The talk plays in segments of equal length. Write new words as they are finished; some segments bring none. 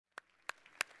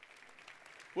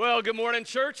Well, good morning,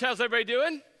 church. How's everybody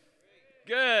doing?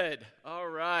 Good. All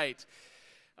right.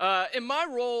 In my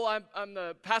role, I'm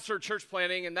the pastor of church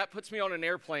planning, and that puts me on an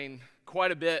airplane quite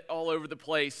a bit all over the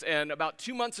place. And about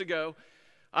 2 months ago,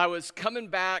 I was coming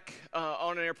back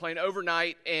on an airplane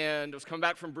overnight, and I was coming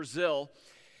back from Brazil.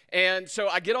 And so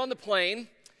I get on the plane,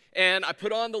 and I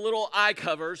put on the little eye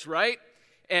covers, right?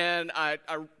 And I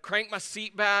crank my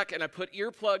seat back, and I put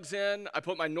earplugs in. I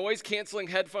put my noise-canceling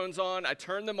headphones on. I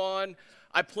turn them on.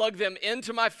 I plug them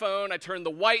into my phone. I turn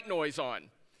the white noise on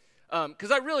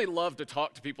because I really love to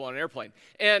talk to people on an airplane.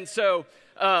 And so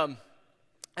I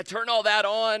turn all that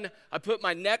on. I put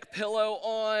my neck pillow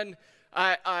on.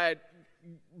 I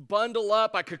bundle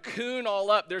up. I cocoon all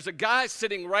up. There's a guy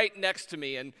sitting right next to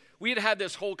me, and we had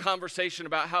this whole conversation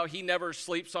about how he never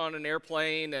sleeps on an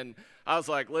airplane. And I was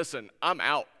like, listen, I'm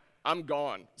out. I'm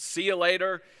gone. See you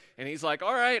later. And he's like,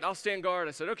 all right, I'll stand guard.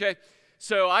 I said, okay.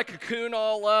 So I cocoon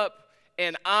all up.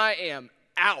 And I am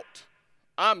out.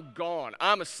 I'm gone.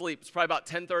 I'm asleep. It's probably about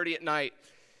 10:30 at night.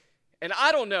 And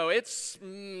I don't know. It's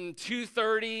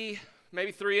 2:30,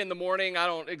 maybe 3 in the morning. I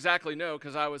don't exactly know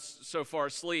because I was so far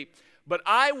asleep. But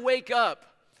I wake up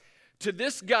to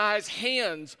this guy's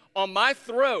hands on my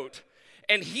throat,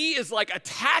 and he is like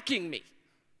attacking me.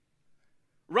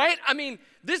 Right? I mean,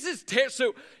 this is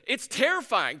so it's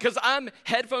terrifying because I'm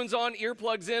headphones on,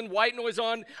 earplugs in, white noise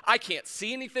on. I can't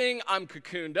see anything. I'm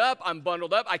cocooned up. I'm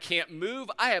bundled up. I can't move.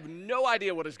 I have no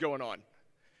idea what is going on.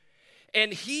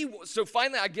 And so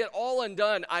finally I get all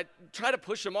undone. I try to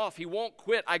push him off. He won't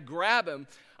quit. I grab him.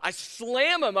 I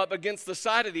slam him up against the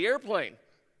side of the airplane.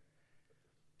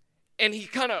 And he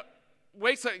kind of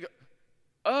wakes up and goes,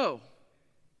 oh,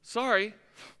 sorry,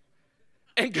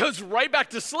 and goes right back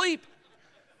to sleep.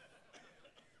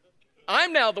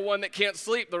 I'm now the one that can't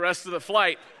sleep the rest of the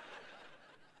flight.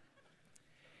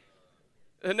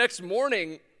 The next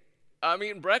morning, I'm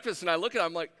eating breakfast, and I look at him,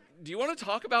 I'm like, do you want to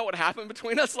talk about what happened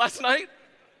between us last night?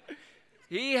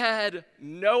 He had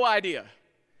no idea.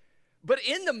 But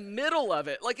in the middle of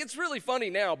it, like it's really funny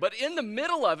now, but in the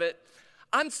middle of it,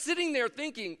 I'm sitting there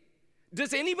thinking,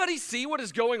 does anybody see what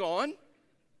is going on?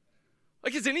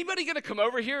 Like, is anybody going to come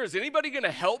over here? Is anybody going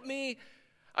to help me?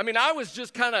 I mean, I was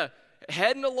just kind of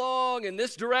heading along in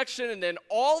this direction, and then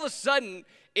all of a sudden,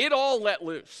 it all let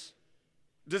loose.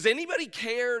 Does anybody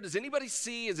care? Does anybody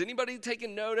see? Is anybody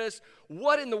taking notice?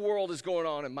 What in the world is going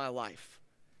on in my life?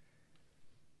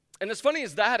 And as funny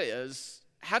as that is,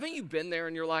 haven't you been there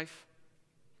in your life?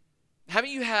 Haven't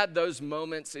you had those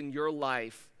moments in your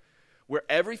life where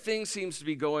everything seems to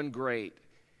be going great,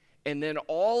 and then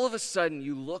all of a sudden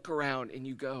you look around and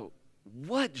you go,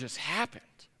 what just happened?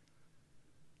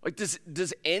 Like,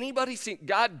 does anybody see?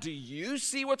 God, do you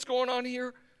see what's going on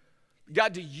here?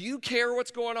 God, do you care what's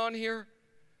going on here?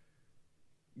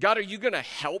 God, are you going to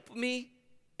help me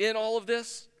in all of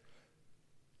this?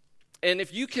 And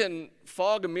if you can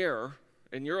fog a mirror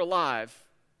and you're alive,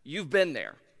 you've been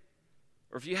there.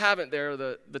 Or if you haven't there,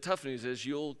 the tough news is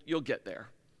you'll get there.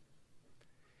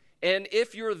 And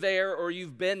if you're there or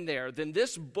you've been there, then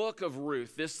this book of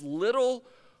Ruth, this little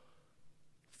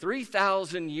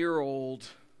 3,000-year-old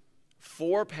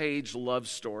 4-page love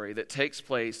story that takes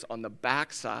place on the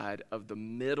backside of the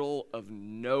middle of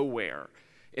nowhere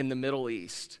in the Middle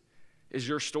East is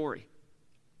your story.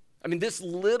 I mean, this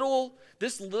little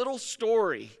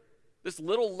story, this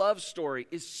little love story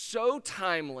is so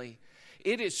timely,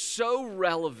 it is so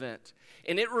relevant,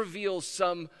 and it reveals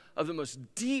some of the most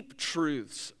deep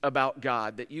truths about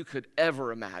God that you could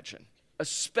ever imagine,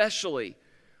 especially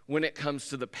when it comes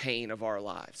to the pain of our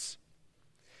lives.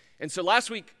 And so last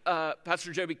week,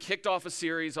 Pastor Joby kicked off a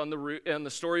series on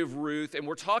the story of Ruth, and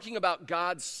we're talking about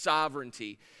God's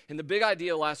sovereignty. And the big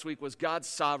idea last week was God's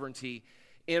sovereignty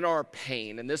in our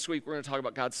pain. And this week, we're going to talk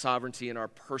about God's sovereignty in our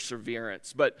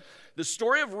perseverance. But the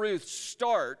story of Ruth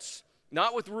starts,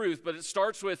 not with Ruth, but it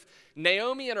starts with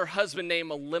Naomi and her husband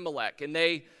named Elimelech. And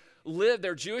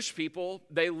they're Jewish people.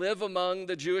 They live among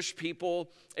the Jewish people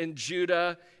in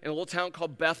Judah in a little town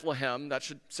called Bethlehem. That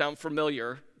should sound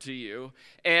familiar to you.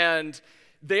 And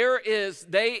they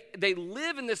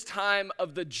live in this time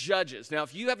of the Judges. Now,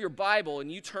 if you have your Bible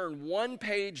and you turn one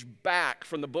page back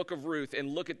from the book of Ruth and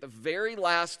look at the very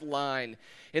last line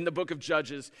in the book of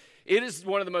Judges, it is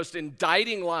one of the most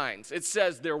indicting lines. It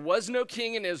says, there was no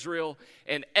king in Israel,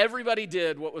 and everybody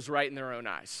did what was right in their own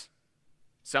eyes.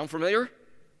 Sound familiar?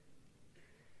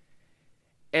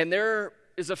 And there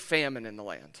is a famine in the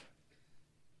land.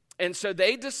 And so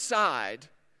they decide,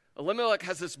 Elimelech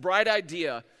has this bright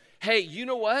idea, hey, you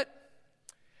know what?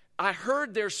 I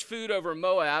heard there's food over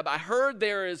Moab. I heard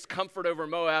there is comfort over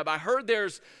Moab. I heard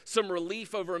there's some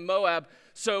relief over Moab.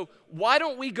 So why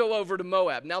don't we go over to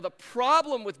Moab? Now, the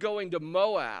problem with going to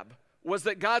Moab was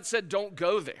that God said, don't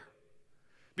go there.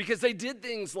 Because they did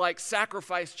things like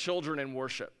sacrifice children in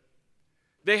worship.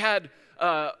 They had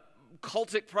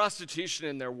cultic prostitution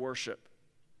in their worship.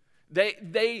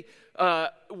 They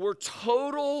were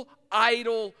total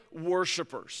idol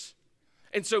worshipers.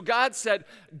 And so God said,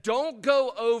 don't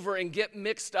go over and get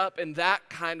mixed up in that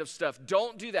kind of stuff.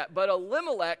 Don't do that. But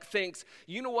Elimelech thinks,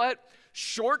 you know what?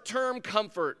 Short-term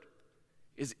comfort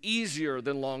is easier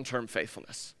than long-term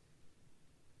faithfulness.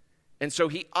 And so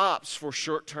he opts for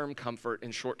short-term comfort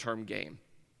and short-term gain.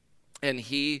 And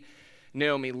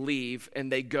Naomi leave,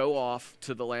 and they go off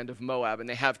to the land of Moab. And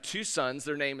they have two sons.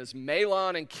 Their name is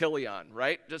Mahlon and Chilion,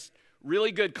 right? Just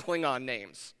really good Klingon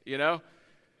names, you know?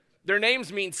 Their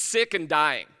names mean sick and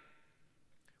dying.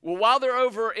 Well, while they're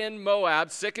over in Moab,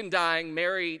 sick and dying,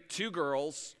 marry two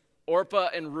girls, Orpah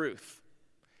and Ruth.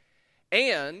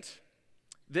 And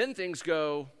then things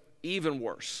go even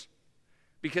worse.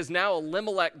 Because now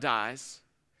Elimelech dies,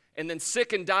 and then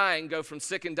sick and dying go from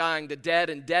sick and dying to dead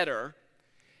and deader.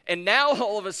 And now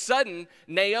all of a sudden,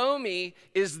 Naomi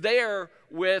is there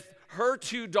with her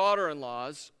two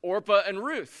daughter-in-laws, Orpah and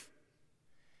Ruth.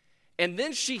 And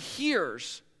then she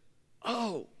hears,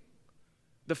 oh,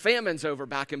 the famine's over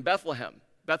back in Bethlehem.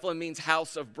 Bethlehem means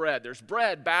house of bread. There's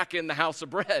bread back in the house of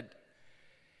bread.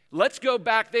 Let's go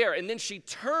back there. And then she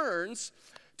turns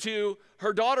to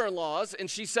her daughter-in-laws and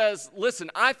she says, listen,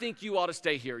 I think you ought to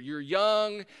stay here. You're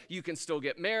young. You can still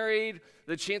get married.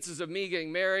 The chances of me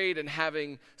getting married and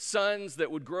having sons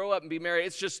that would grow up and be married,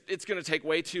 it's going to take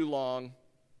way too long.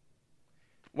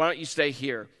 Why don't you stay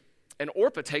here? And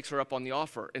Orpah takes her up on the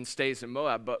offer and stays in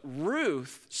Moab. But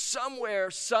Ruth,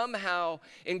 somewhere, somehow,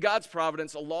 in God's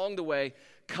providence along the way,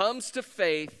 comes to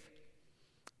faith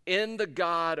in the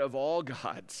God of all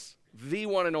gods, the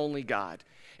one and only God.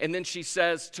 And then she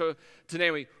says to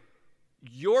Naomi,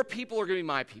 your people are going to be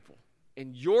my people,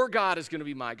 and your God is going to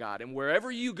be my God. And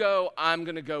wherever you go, I'm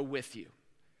going to go with you.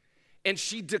 And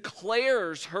she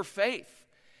declares her faith.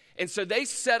 And so they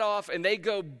set off and they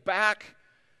go back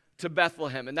to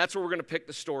Bethlehem. And that's where we're going to pick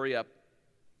the story up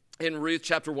in Ruth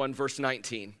chapter 1, verse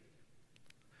 19. It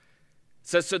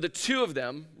says, so the two of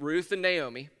them, Ruth and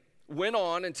Naomi, went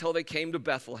on until they came to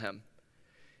Bethlehem.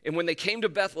 And when they came to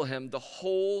Bethlehem, the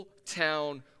whole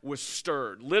town was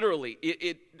stirred. Literally,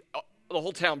 the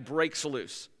whole town breaks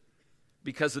loose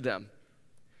because of them.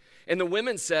 And the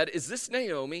women said, is this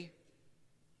Naomi?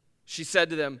 She said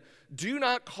to them, do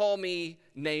not call me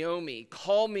Naomi,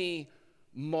 call me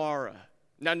Mara.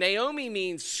 Now, Naomi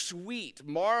means sweet.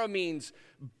 Mara means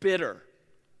bitter.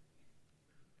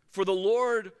 For the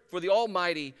Lord, for the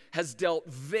Almighty, has dealt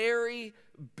very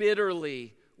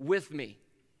bitterly with me.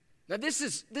 Now, this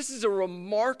is a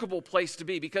remarkable place to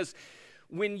be because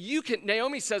when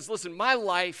Naomi says, listen, my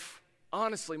life,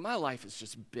 honestly, my life is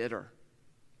just bitter.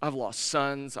 I've lost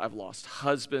sons, I've lost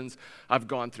husbands, I've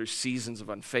gone through seasons of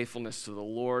unfaithfulness to the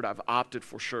Lord, I've opted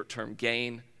for short-term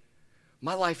gain.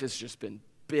 My life has just been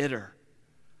bitter.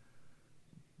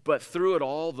 But through it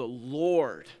all, the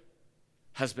Lord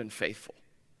has been faithful.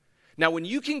 Now, when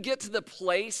you can get to the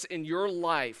place in your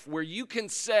life where you can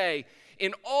say,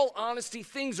 in all honesty,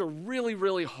 things are really,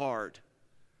 really hard,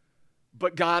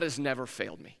 but God has never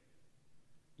failed me.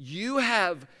 You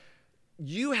have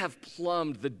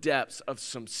plumbed the depths of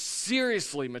some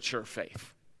seriously mature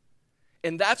faith.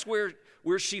 And that's where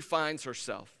she finds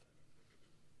herself.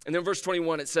 And then verse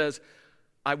 21, it says,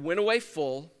 I went away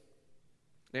full.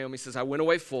 Naomi says, I went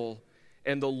away full,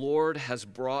 and the Lord has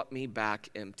brought me back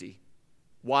empty.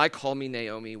 Why call me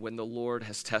Naomi when the Lord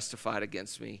has testified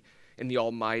against me and the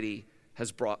Almighty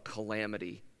has brought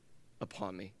calamity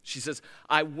upon me? She says,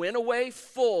 I went away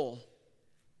full,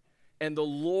 and the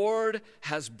Lord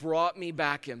has brought me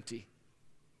back empty.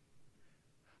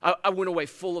 I went away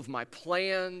full of my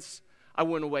plans. I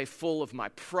went away full of my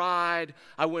pride.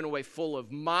 I went away full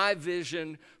of my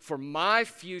vision for my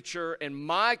future and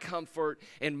my comfort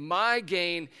and my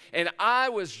gain, and I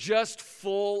was just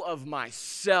full of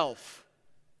myself.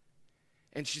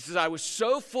 And she says, I was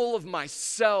so full of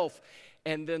myself,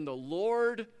 and then the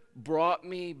Lord brought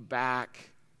me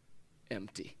back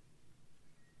empty.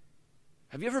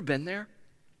 Have you ever been there?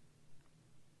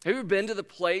 Have you ever been to the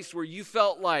place where you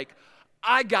felt like,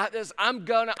 I got this,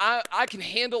 I can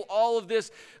handle all of this,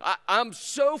 I'm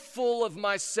so full of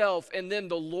myself, and then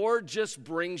the Lord just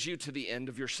brings you to the end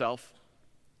of yourself?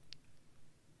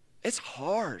 It's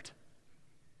hard.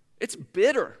 It's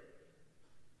bitter.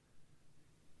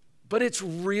 But it's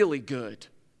really good.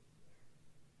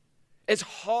 As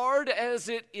hard as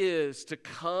it is to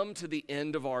come to the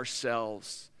end of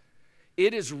ourselves,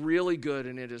 it is really good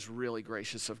and it is really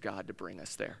gracious of God to bring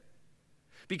us there.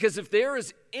 Because if there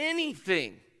is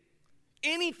anything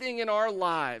in our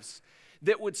lives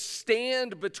that would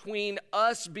stand between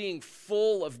us being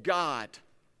full of God,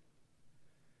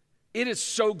 it is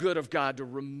so good of God to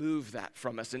remove that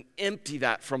from us and empty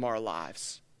that from our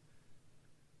lives.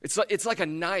 It's like a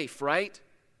knife, right?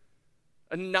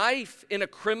 A knife in a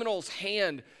criminal's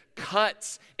hand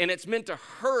cuts and it's meant to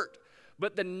hurt,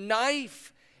 but the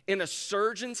knife in a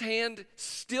surgeon's hand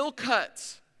still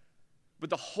cuts, but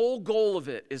the whole goal of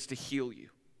it is to heal you.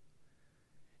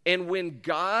 And when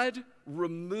God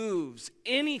removes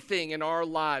anything in our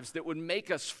lives that would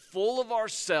make us full of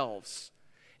ourselves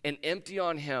and empty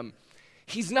on Him,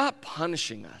 He's not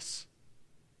punishing us.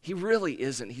 He really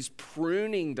isn't. He's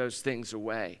pruning those things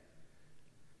away.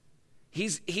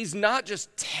 He's not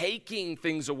just taking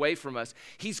things away from us.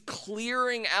 He's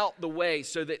clearing out the way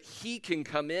so that He can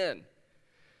come in.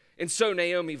 And so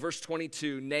Naomi, verse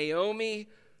 22, Naomi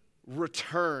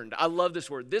returned. I love this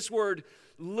word. This word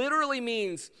literally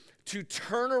means to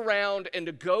turn around and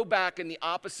to go back in the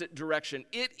opposite direction.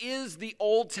 It is the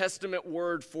Old Testament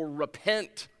word for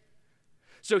repent.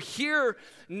 So here,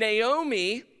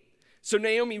 Naomi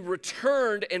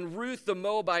returned, and Ruth the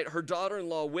Moabite, her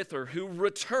daughter-in-law, with her, who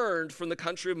returned from the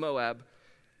country of Moab,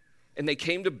 and they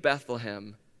came to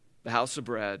Bethlehem, the house of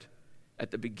bread,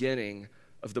 at the beginning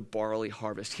of the barley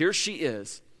harvest. Here she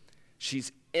is. She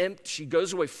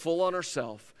goes away full on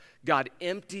herself. God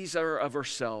empties her of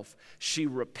herself. She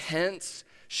repents,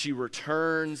 she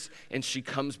returns, and she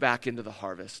comes back into the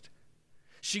harvest.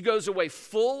 She goes away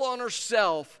full on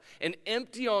herself and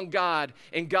empty on God,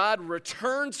 and God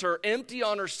returns her empty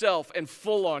on herself and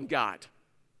full on God.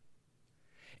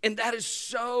 And that is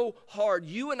so hard.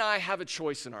 You and I have a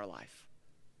choice in our life.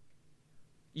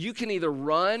 You can either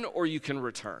run or you can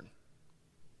return.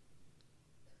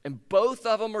 And both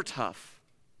of them are tough.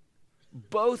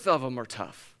 Both of them are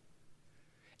tough.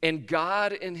 And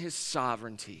God in His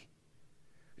sovereignty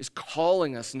is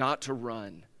calling us not to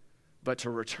run, but to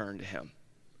return to Him.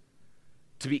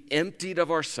 To be emptied of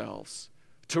ourselves,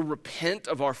 to repent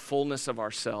of our fullness of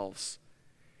ourselves,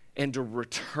 and to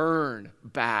return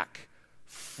back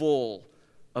full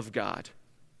of God.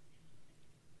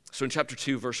 So in chapter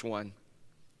 2, verse 1,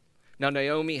 now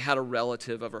Naomi had a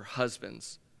relative of her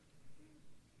husband's,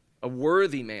 a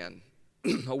worthy man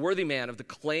of the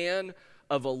clan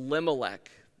of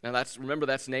Elimelech. Now remember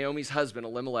that's Naomi's husband,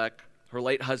 Elimelech, her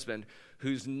late husband,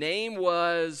 whose name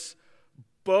was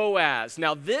Boaz.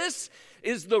 Now this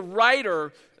is the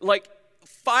writer like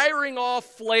firing off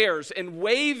flares and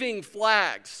waving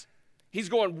flags. He's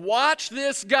going, watch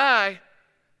this guy,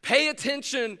 pay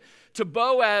attention to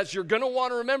Boaz. You're going to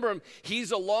want to remember him.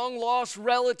 He's a long-lost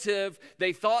relative.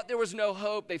 They thought there was no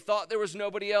hope. They thought there was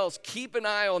nobody else. Keep an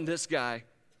eye on this guy.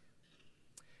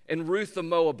 And Ruth the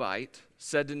Moabite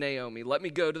said to Naomi, let me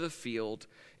go to the field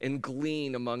and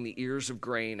glean among the ears of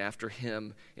grain after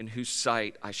him in whose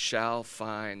sight I shall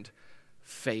find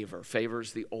favor. Favor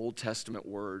is the Old Testament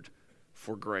word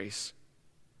for grace.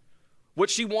 What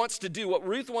she wants to do, what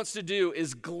Ruth wants to do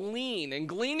is glean. And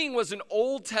gleaning was an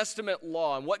Old Testament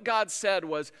law. And what God said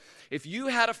was, if you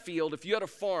had a field, if you had a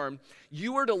farm,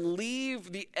 you were to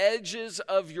leave the edges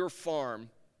of your farm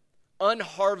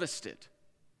unharvested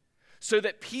so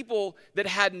that people that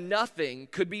had nothing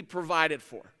could be provided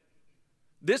for.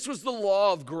 This was the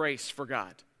law of grace for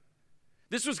God.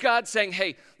 This was God saying,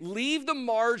 hey, leave the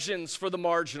margins for the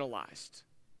marginalized.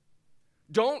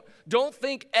 Don't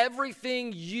think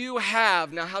everything you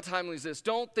have, now how timely is this?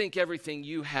 Don't think everything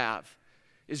you have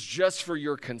is just for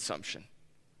your consumption.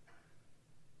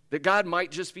 That God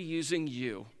might just be using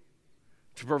you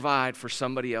to provide for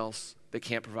somebody else that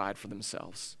can't provide for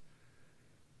themselves.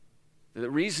 The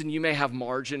reason you may have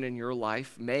margin in your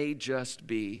life may just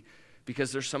be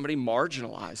because there's somebody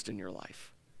marginalized in your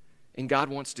life. And God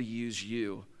wants to use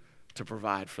you to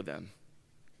provide for them.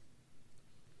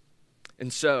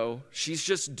 And so she's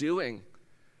just doing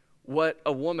what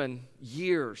a woman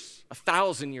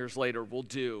 1,000 years later will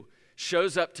do.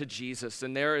 Shows up to Jesus,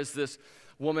 and there is this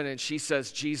woman, and she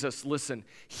says, Jesus, listen,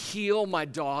 heal my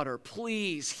daughter.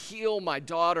 Please heal my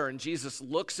daughter. And Jesus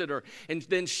looks at her, and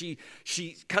then she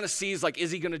kind of sees, like, is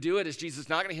he going to do it? Is Jesus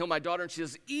not going to heal my daughter? And she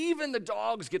says, even the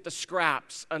dogs get the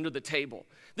scraps under the table.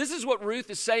 This is what Ruth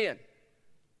is saying.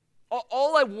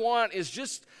 All I want is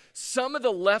just some of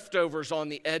the leftovers on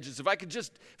the edges. If I could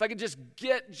just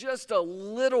get just a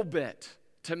little bit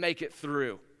to make it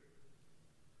through.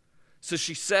 So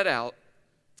she set out,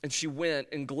 and she went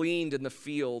and gleaned in the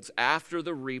fields after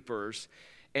the reapers,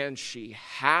 and she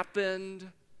happened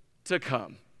to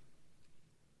come.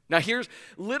 Now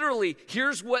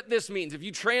here's what this means. If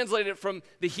you translate it from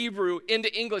the Hebrew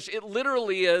into English, it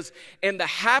literally is, and the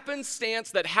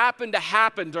happenstance that happened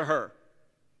to her.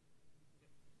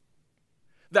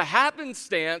 The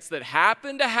happenstance that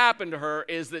happened to her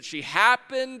is that she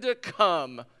happened to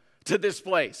come to this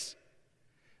place.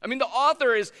 I mean, the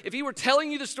author is, if he were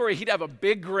telling you the story, he'd have a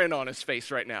big grin on his face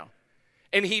right now.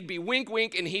 And he'd be wink,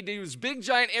 wink, and he'd use big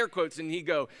giant air quotes, and he'd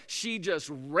go, she just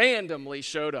randomly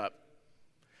showed up.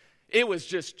 It was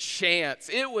just chance.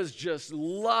 It was just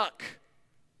luck.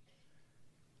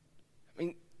 I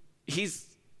mean,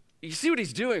 you see what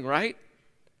he's doing, right?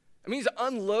 I mean, he's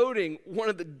unloading one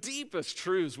of the deepest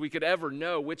truths we could ever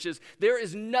know, which is there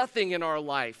is nothing in our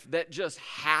life that just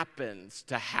happens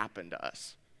to happen to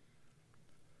us.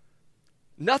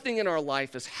 Nothing in our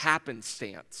life is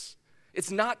happenstance.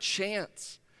 It's not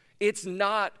chance. It's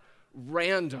not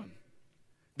random.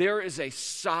 There is a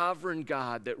sovereign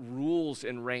God that rules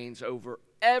and reigns over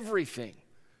everything.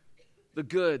 The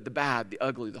good, the bad, the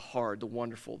ugly, the hard, the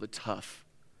wonderful, the tough.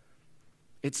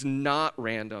 It's not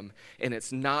random and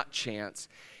it's not chance.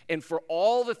 And for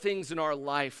all the things in our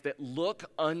life that look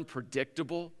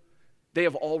unpredictable, they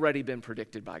have already been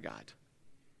predicted by God.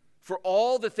 For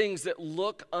all the things that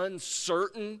look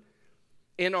uncertain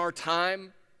in our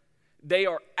time, they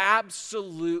are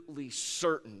absolutely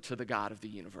certain to the God of the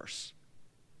universe.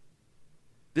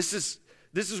 This is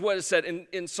what is said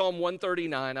in Psalm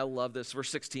 139. I love this, verse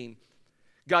 16.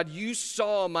 God, you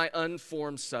saw my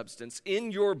unformed substance.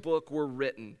 In your book were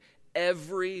written,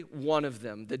 every one of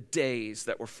them, the days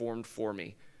that were formed for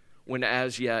me, when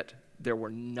as yet there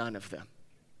were none of them.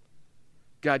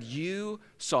 God, you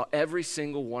saw every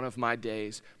single one of my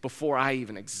days before I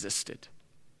even existed.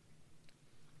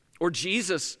 Or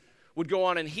Jesus would go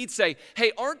on and he'd say,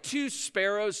 hey, aren't 2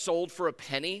 sparrows sold for a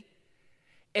penny?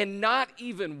 And not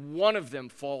even one of them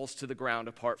falls to the ground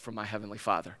apart from my heavenly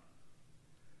Father.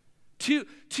 Two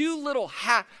little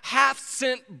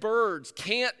half-cent birds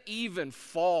can't even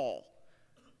fall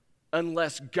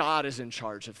unless God is in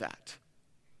charge of that.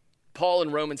 Paul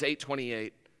in Romans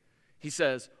 8:28, he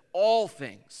says, all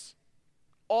things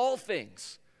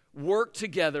work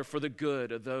together for the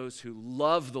good of those who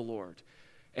love the Lord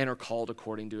and are called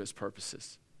according to his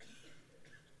purposes.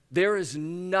 There is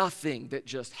nothing that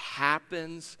just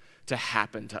happens to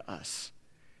happen to us.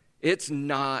 It's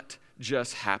not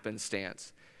just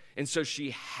happenstance. And so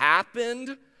she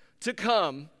happened to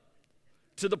come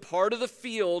to the part of the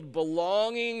field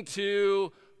belonging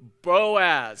to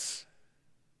Boaz.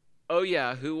 Oh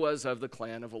yeah, who was of the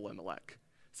clan of Elimelech.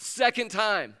 Second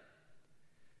time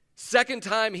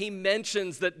he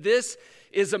mentions that this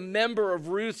is a member of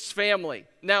Ruth's family.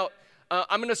 Now,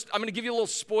 I'm gonna give you a little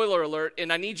spoiler alert,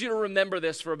 and I need you to remember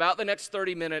this for about the next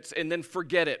 30 minutes and then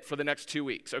forget it for the next 2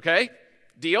 weeks, okay?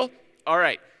 Deal? All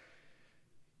right.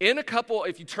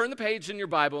 If you turn the page in your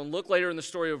Bible and look later in the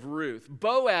story of Ruth,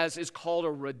 Boaz is called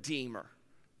a redeemer.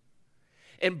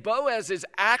 And Boaz is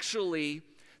actually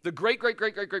the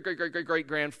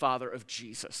great-grandfather of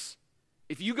Jesus.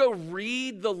 If you go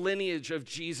read the lineage of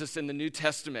Jesus in the New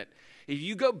Testament, if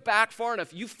you go back far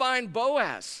enough, you find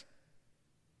Boaz.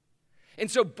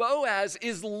 And so Boaz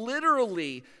is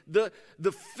literally the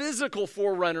physical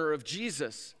forerunner of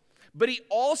Jesus, but he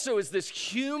also is this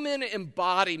human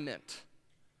embodiment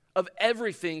of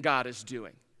everything God is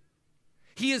doing.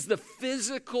 He is the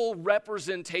physical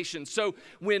representation. So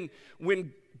when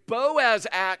Boaz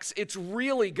acts, it's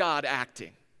really God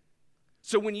acting.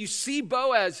 So when you see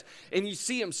Boaz and you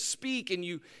see him speak and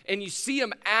you see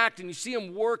him act and you see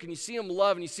him work and you see him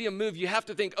love and you see him move, you have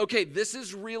to think, okay, this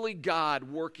is really God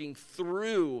working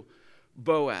through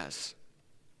Boaz.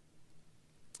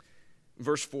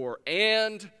 Verse 4,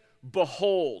 and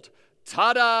behold,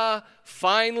 ta-da,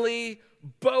 finally,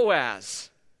 Boaz.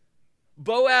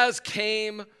 Boaz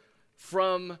came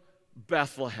from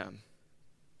Bethlehem.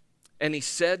 And he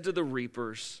said to the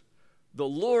reapers, the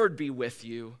Lord be with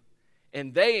you.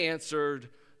 And they answered,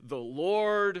 the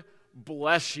Lord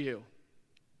bless you.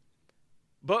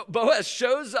 Boaz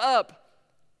shows up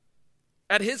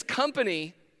at his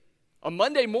company on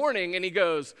Monday morning and he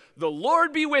goes, the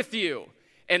Lord be with you.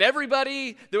 And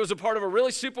everybody that was a part of a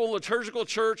really super liturgical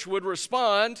church would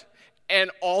respond, and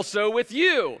also with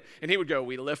you. And he would go,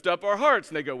 we lift up our hearts.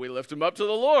 And they go, we lift them up to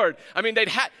the Lord. I mean,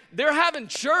 they're having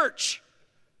church.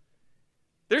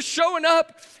 They're showing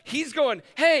up. He's going,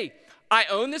 hey, I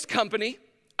own this company.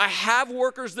 I have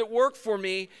workers that work for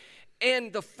me.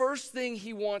 And the first thing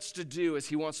he wants to do is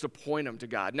he wants to point them to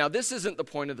God. Now, this isn't the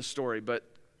point of the story, but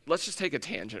let's just take a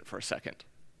tangent for a second.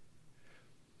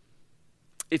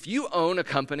 If you own a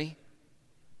company,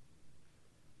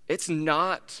 it's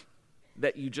not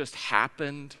that you just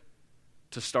happened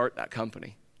to start that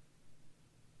company.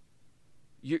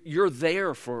 You're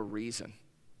there for a reason.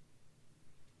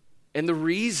 And the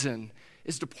reason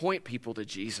is to point people to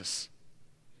Jesus.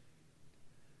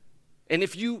 And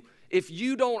if you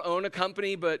don't own a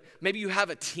company, but maybe you have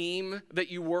a team that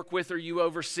you work with or you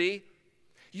oversee,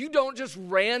 you don't just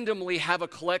randomly have a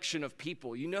collection of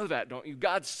people. You know that, don't you?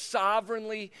 God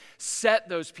sovereignly set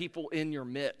those people in your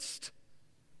midst.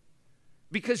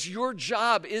 Because your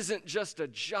job isn't just a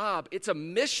job, it's a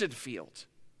mission field.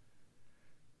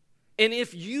 And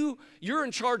if you're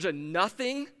in charge of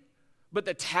nothing but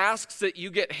the tasks that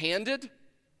you get handed,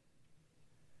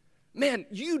 man,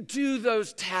 you do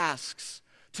those tasks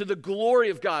to the glory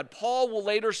of God. Paul will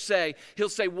later say, he'll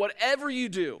say, whatever you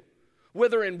do,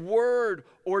 whether in word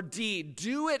or deed,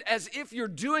 do it as if you're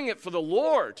doing it for the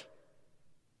Lord.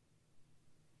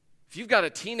 If you've got a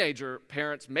teenager,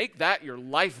 parents, make that your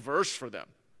life verse for them,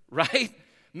 right?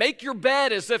 Make your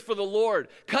bed as if for the Lord.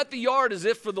 Cut the yard as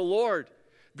if for the Lord.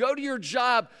 Go to your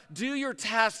job, do your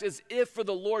tasks as if for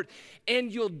the Lord,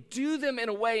 and you'll do them in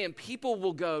a way, and people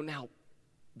will go, now,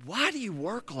 why do you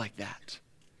work like that?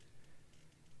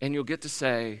 And you'll get to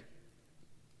say,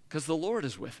 because the Lord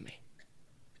is with me.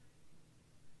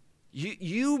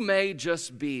 You may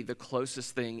just be the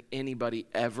closest thing anybody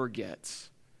ever gets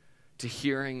to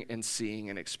hearing and seeing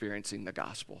and experiencing the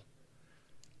gospel.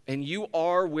 And you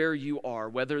are where you are,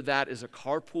 whether that is a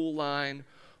carpool line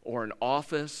or an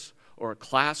office or a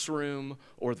classroom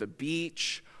or the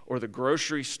beach or the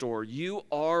grocery store. You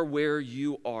are where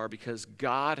you are because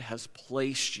God has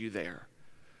placed you there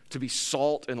to be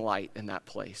salt and light in that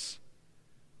place.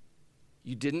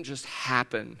 You didn't just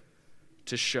happen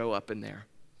to show up in there.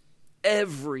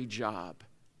 Every job,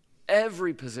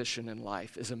 every position in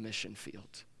life is a mission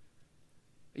field.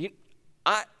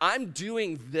 I'm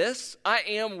doing this. I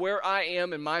am where I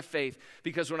am in my faith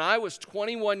because when I was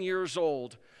 21 years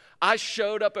old, I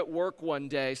showed up at work one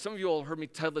day. Some of you all heard me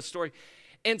tell this story.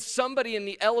 And somebody in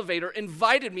the elevator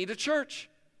invited me to church.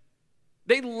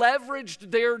 They leveraged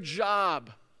their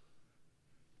job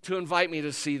to invite me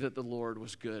to see that the Lord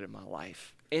was good in my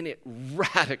life. And it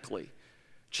radically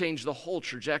changed the whole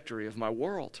trajectory of my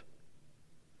world.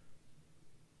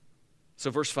 So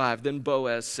verse 5, then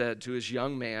Boaz said to his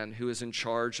young man who is in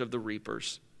charge of the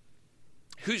reapers,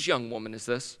 whose young woman is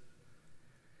this?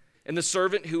 And the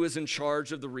servant who is in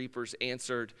charge of the reapers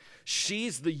answered,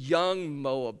 she's the young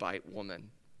Moabite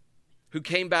woman who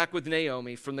came back with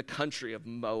Naomi from the country of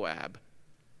Moab.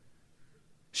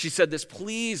 She said this,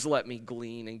 please let me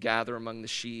glean and gather among the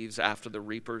sheaves after the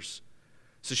reapers.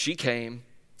 So she came,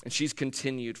 and she's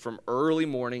continued from early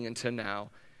morning until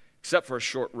now, except for a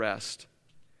short rest.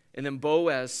 And then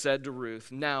Boaz said to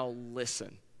Ruth, now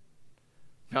listen.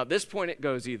 Now at this point it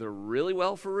goes either really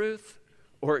well for Ruth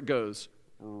or it goes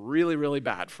really, really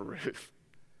bad for Ruth.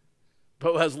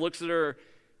 Boaz looks at her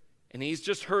and he's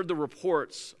just heard the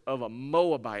reports of a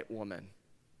Moabite woman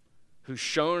who's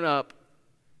shown up,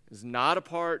 is not a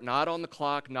part, not on the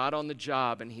clock, not on the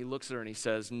job. And he looks at her and he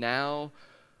says, now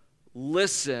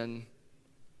listen,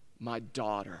 my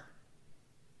daughter.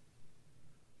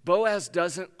 Boaz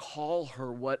doesn't call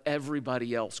her what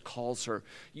everybody else calls her,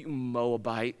 you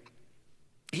Moabite.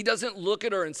 He doesn't look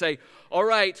at her and say, all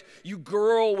right, you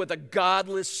girl with a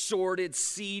godless, sordid,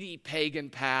 seedy, pagan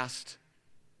past.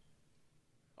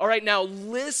 All right, now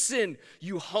listen,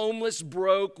 you homeless,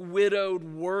 broke, widowed,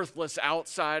 worthless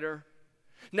outsider.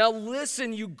 Now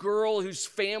listen, you girl whose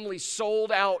family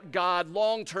sold out God,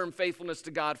 long-term faithfulness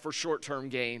to God for short-term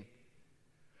gain.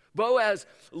 Boaz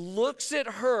looks at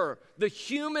her, the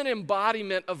human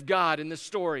embodiment of God in this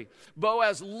story.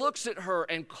 Boaz looks at her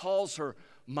and calls her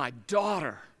my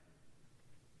daughter.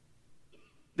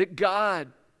 That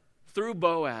God, through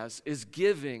Boaz, is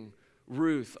giving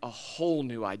Ruth a whole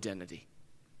new identity.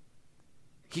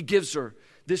 He gives her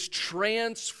this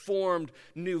transformed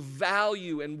new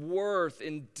value and worth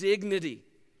and dignity.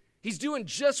 He's doing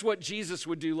just what Jesus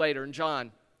would do later in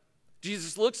John.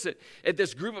 Jesus looks at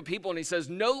this group of people and he says,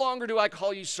 no longer do I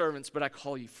call you servants, but I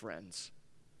call you friends.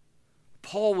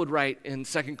 Paul would write in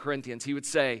 2 Corinthians, he would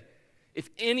say, if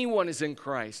anyone is in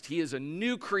Christ, he is a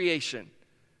new creation.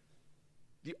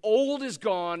 The old is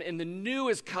gone and the new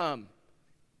has come.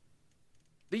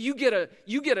 That you get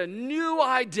a new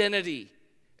identity.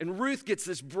 And Ruth gets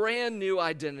this brand new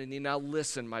identity. Now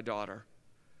listen, my daughter.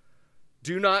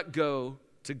 Do not go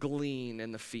to glean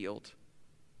in the field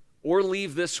or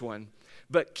leave this one,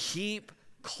 but keep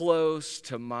close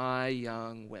to my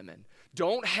young women.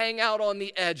 Don't hang out on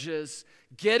the edges.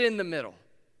 Get in the middle.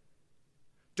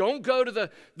 Don't go to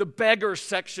the beggar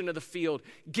section of the field.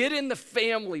 Get in the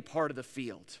family part of the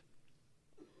field.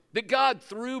 That God,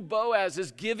 through Boaz,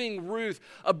 is giving Ruth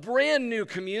a brand new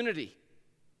community.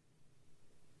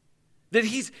 That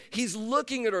he's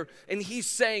looking at her and he's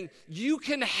saying, you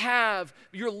can have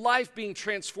your life being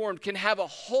transformed, can have a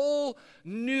whole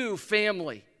new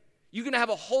family. You can have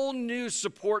a whole new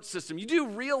support system. You do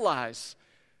realize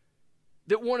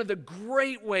that one of the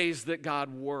great ways that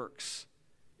God works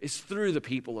is through the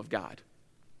people of God.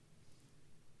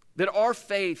 That our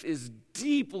faith is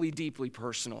deeply, deeply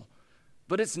personal,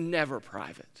 but it's never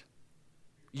private.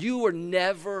 You were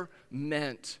never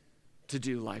meant to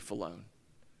do life alone.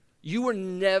 You were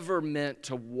never meant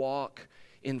to walk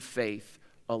in faith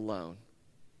alone.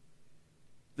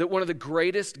 That one of the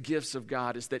greatest gifts of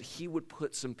God is that he would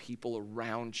put some people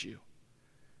around you.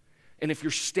 And if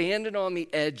you're standing on the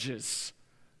edges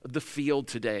of the field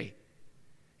today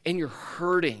and you're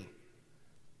hurting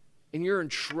and you're in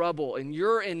trouble and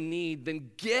you're in need, then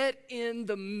get in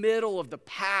the middle of the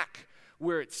pack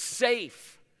where it's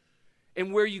safe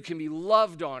and where you can be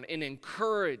loved on and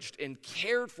encouraged and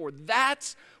cared for.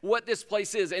 That's what this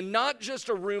place is. And not just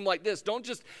a room like this. Don't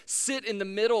just sit in the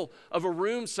middle of a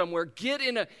room somewhere. Get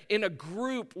in a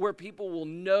group where people will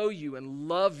know you and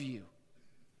love you,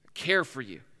 care for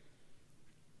you.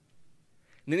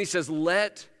 And then he says,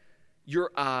 let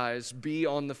your eyes be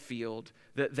on the field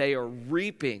that they are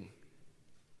reaping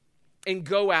and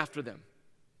go after them.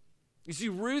 You see,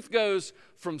 Ruth goes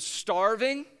from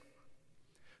starving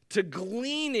to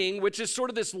gleaning, which is sort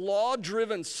of this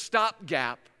law-driven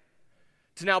stopgap,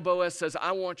 to now Boaz says,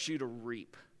 I want you to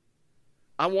reap.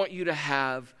 I want you to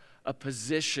have a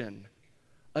position,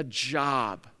 a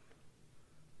job,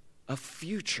 a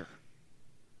future.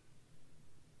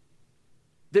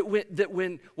 That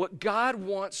when what God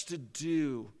wants to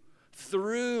do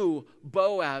through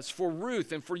Boaz for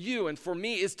Ruth and for you and for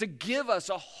me is to give us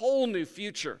a whole new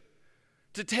future.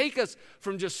 To take us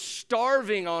from just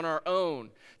starving on our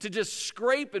own, to just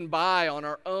scraping by on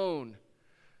our own,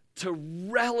 to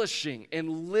relishing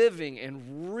and living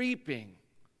and reaping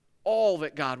all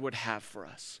that God would have for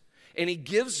us. And he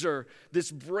gives her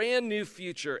this brand new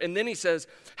future. And then he says,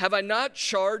 have I not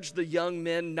charged the young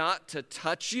men not to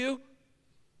touch you?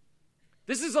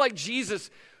 This is like Jesus,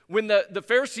 when the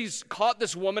Pharisees caught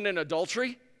this woman in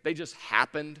adultery, they just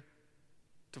happened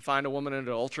to find a woman in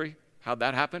adultery. How'd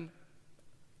that happen?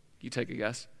 You take a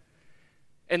guess.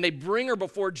 And they bring her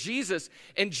before Jesus,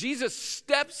 and Jesus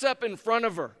steps up in front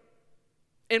of her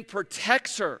and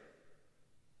protects her.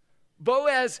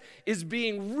 Boaz is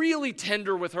being really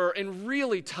tender with her and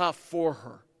really tough for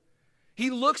her. He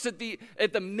looks at the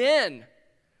men.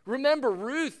 Remember,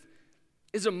 Ruth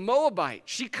is a Moabite.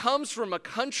 She comes from a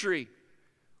country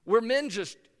where men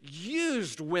just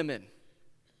used women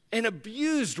and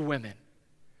abused women.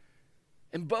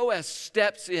 And Boaz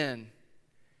steps in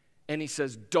and he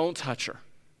says, don't touch her.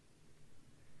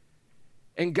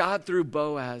 And God, through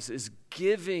Boaz, is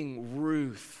giving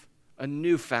Ruth a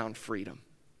newfound freedom.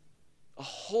 A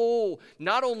whole,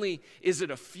 not only is it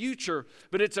a future,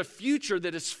 but it's a future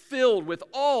that is filled with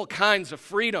all kinds of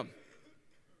freedom.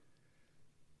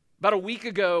 About a week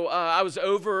ago, I was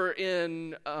over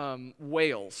in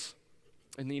Wales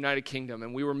in the United Kingdom,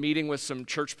 and we were meeting with some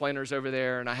church planners over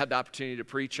there, and I had the opportunity to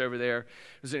preach over there.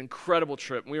 It was an incredible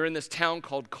trip. We were in this town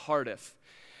called Cardiff.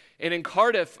 And in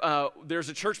Cardiff, there's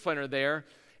a church planner there,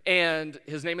 and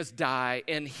his name is Di,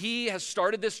 and he has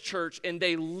started this church, and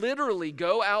they literally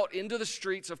go out into the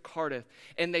streets of Cardiff,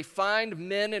 and they find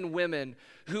men and women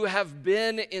who have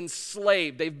been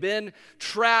enslaved. They've been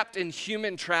trapped in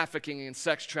human trafficking and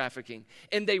sex trafficking,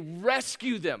 and they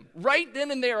rescue them right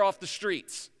then and there off the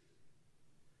streets.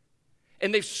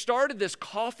 And they've started this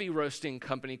coffee roasting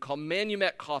company called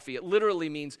Manumet Coffee. It literally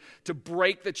means to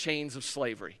break the chains of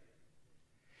slavery.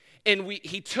 And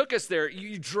he took us there.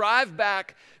 You drive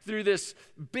back through this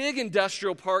big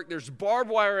industrial park. There's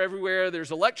barbed wire everywhere. There's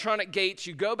electronic gates.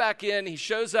 You go back in. He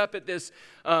shows up at this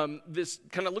kind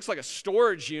of looks like a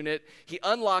storage unit. He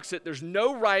unlocks it. There's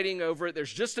no writing over it.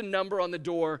 There's just a number on the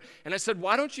door. And I said,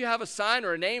 why don't you have a sign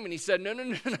or a name? And he said,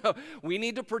 no. We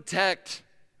need to protect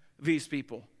these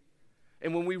people.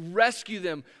 And when we rescue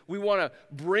them, we want to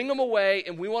bring them away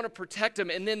and we want to protect them.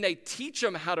 And then they teach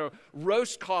them how to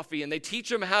roast coffee and they teach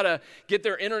them how to get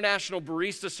their international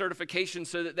barista certification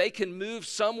so that they can move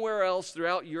somewhere else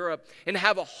throughout Europe and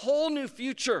have a whole new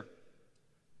future,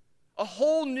 a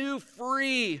whole new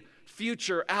free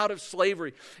future out of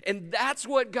slavery. And that's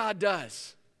what God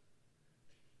does.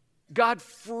 God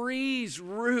frees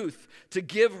Ruth to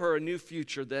give her a new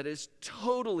future that is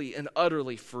totally and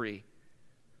utterly free.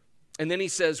 And then he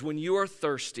says, when you are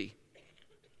thirsty,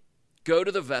 go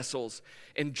to the vessels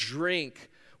and drink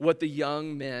what the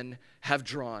young men have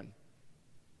drawn.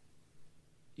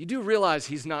 You do realize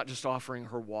he's not just offering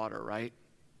her water, right?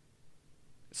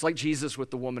 It's like Jesus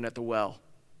with the woman at the well.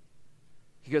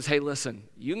 He goes, hey, listen,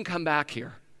 you can come back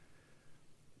here,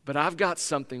 but I've got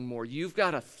something more. You've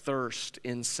got a thirst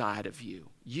inside of you.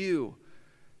 You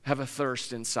have a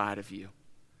thirst inside of you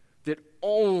that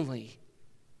only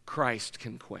Christ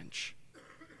can quench.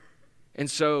 And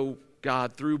so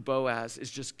God, through Boaz, is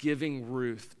just giving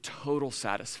Ruth total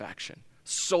satisfaction,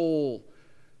 soul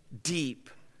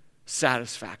deep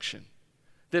satisfaction,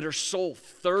 that her soul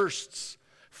thirsts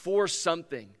for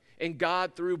something. And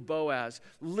God, through Boaz,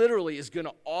 literally is going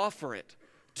to offer it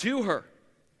to her.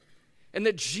 And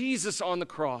that Jesus on the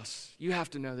cross, you have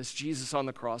to know this, Jesus on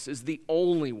the cross is the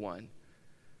only one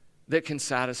that can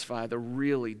satisfy the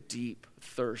really deep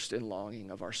thirst and longing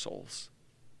of our souls.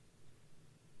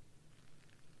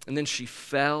 And then she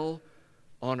fell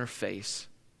on her face.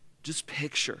 Just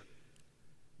picture.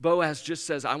 Boaz just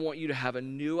says, I want you to have a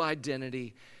new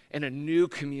identity and a new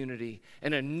community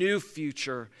and a new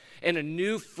future and a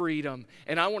new freedom.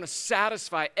 And I want to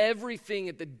satisfy everything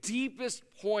at the deepest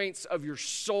points of your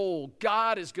soul.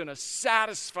 God is going to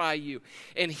satisfy you.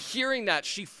 And hearing that,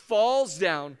 she falls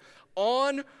down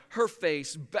on her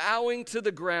face, bowing to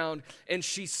the ground. And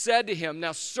she said to him,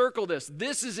 now circle this.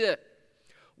 This is it.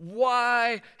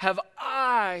 Why have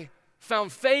I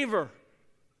found favor?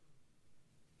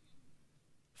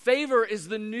 Favor is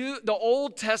the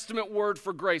Old Testament word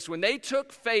for grace. When they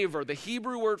took favor, the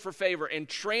Hebrew word for favor, and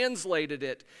translated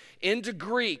it into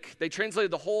Greek, they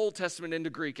translated the whole Old Testament into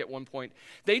Greek at one point.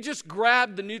 They just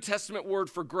grabbed the New Testament word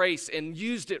for grace and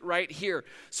used it right here.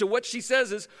 So what she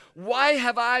says is, why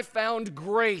have I found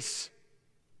grace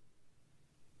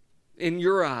in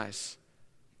your eyes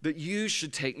that you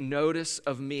should take notice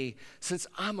of me, since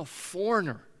I'm a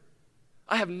foreigner?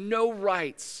 I have no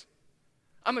rights.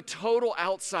 I'm a total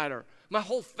outsider. My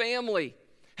whole family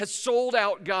has sold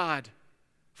out God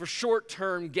for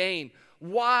short-term gain.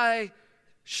 Why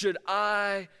should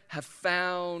I have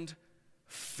found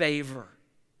favor?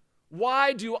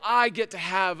 Why do I get to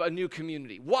have a new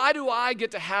community? Why do I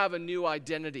get to have a new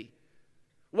identity?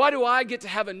 Why do I get to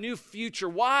have a new future?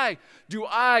 Why do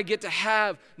I get to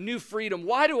have new freedom?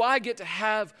 Why do I get to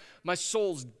have my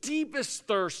soul's deepest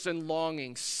thirst and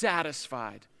longing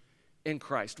satisfied in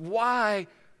Christ? Why,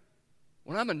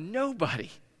 when I'm a nobody?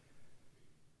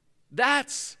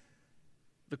 That's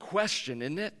the question,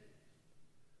 isn't it?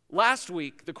 Last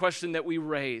week, the question that we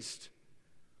raised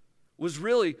was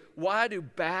really, why do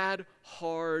bad,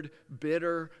 hard,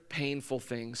 bitter, painful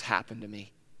things happen to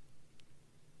me?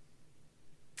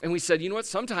 And we said, you know what?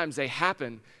 Sometimes they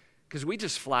happen because we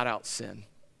just flat out sin.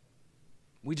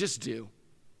 We just do.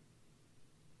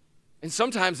 And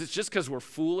sometimes it's just because we're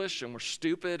foolish and we're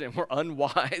stupid and we're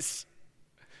unwise.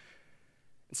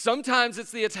 And sometimes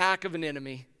it's the attack of an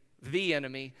enemy, the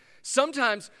enemy.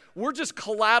 Sometimes we're just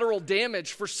collateral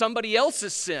damage for somebody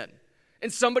else's sin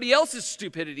and somebody else's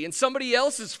stupidity and somebody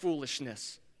else's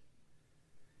foolishness.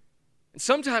 And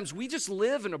sometimes we just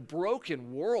live in a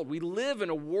broken world. We live in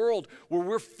a world where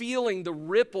we're feeling the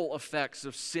ripple effects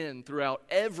of sin throughout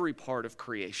every part of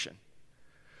creation.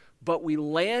 But we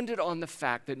landed on the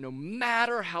fact that no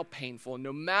matter how painful,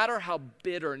 no matter how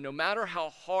bitter, no matter how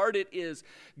hard it is,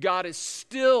 God is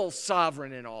still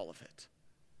sovereign in all of it.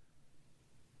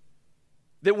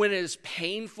 That when it is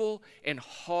painful and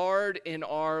hard in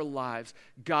our lives,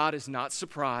 God is not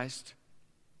surprised.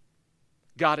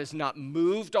 God is not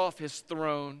moved off his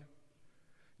throne.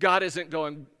 God isn't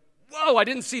going, whoa, I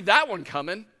didn't see that one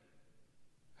coming.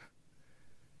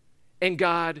 And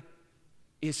God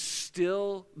is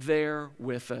still there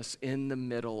with us in the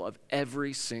middle of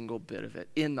every single bit of it,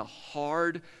 in the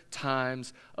hard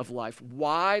times of life.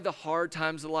 Why the hard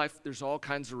times of life? There's all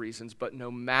kinds of reasons, but no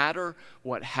matter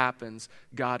what happens,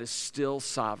 God is still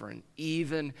sovereign,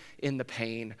 even in the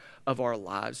pain of our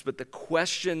lives. But the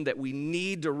question that we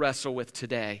need to wrestle with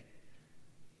today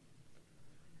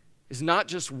is not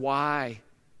just why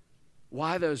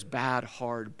those bad,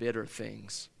 hard, bitter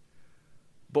things,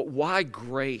 but why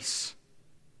grace?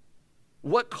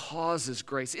 What causes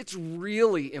grace? It's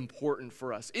really important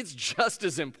for us. It's just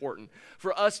as important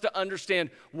for us to understand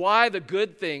why the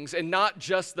good things and not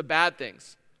just the bad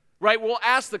things, right? We'll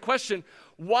ask the question,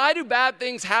 why do bad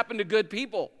things happen to good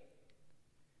people?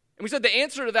 And we said the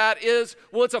answer to that is,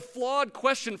 well, it's a flawed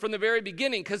question from the very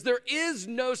beginning because there is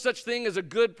no such thing as a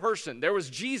good person. There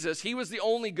was Jesus. He was the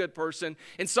only good person,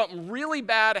 and something really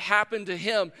bad happened to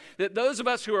him that those of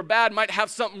us who are bad might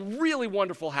have something really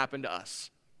wonderful happen to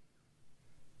us.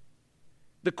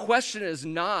 The question is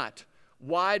not,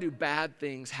 why do bad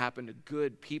things happen to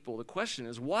good people? The question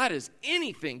is, why does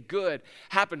anything good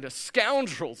happen to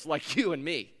scoundrels like you and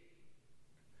me?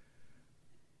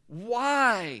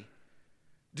 Why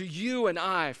do you and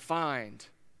I find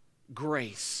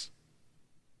grace?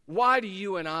 Why do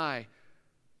you and I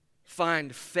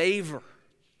find favor?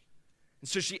 And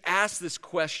so she asked this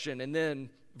question, and then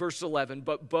verse 11,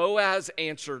 but Boaz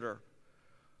answered her,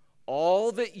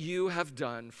 all that you have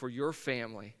done for your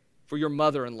family, for your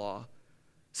mother-in-law,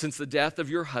 since the death of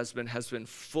your husband has been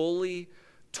fully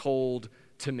told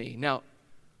to me. Now,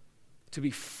 to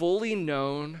be fully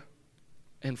known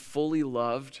and fully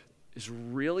loved is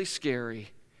really scary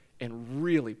and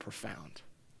really profound.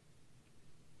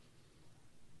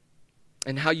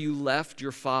 And how you left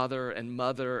your father and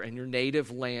mother and your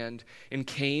native land and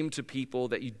came to people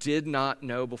that you did not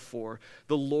know before.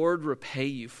 The Lord repay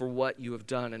you for what you have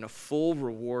done, and a full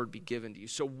reward be given to you.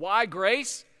 So why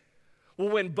grace? Well,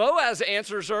 when Boaz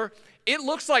answers her, it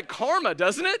looks like karma,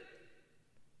 doesn't it?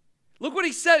 Look what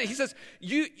he said. He says,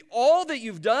 all that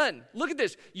you've done, look at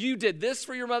this. You did this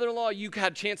for your mother-in-law. You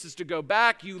had chances to go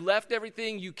back. You left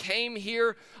everything. You came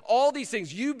here. All these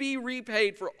things. You be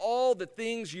repaid for all the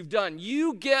things you've done.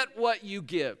 You get what you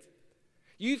give.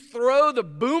 You throw the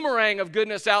boomerang of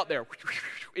goodness out there,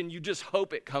 and you just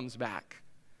hope it comes back.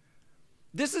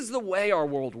 This is the way our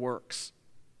world works.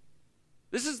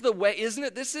 This is the way, isn't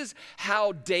it? This is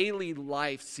how daily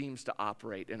life seems to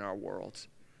operate in our world.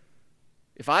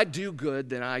 If I do good,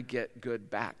 then I get good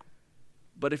back.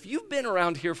 But if you've been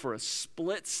around here for a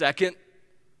split second,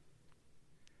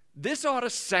 this ought to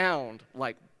sound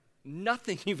like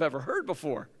nothing you've ever heard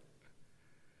before.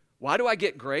 Why do I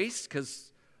get grace?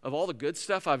 Because of all the good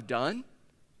stuff I've done?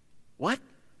 What?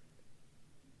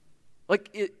 Like,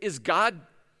 is God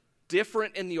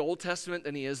different in the Old Testament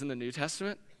than he is in the New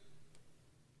Testament?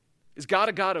 Is God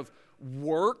a God of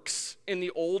works in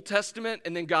the Old Testament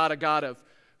and then God a God of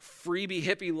freebie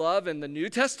hippie love in the New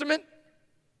Testament?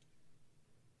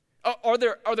 Are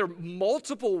there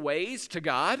multiple ways to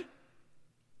God?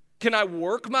 Can I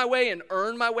work my way and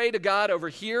earn my way to God over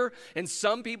here? And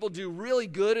some people do really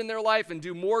good in their life and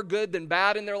do more good than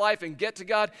bad in their life and get to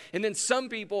God. And then some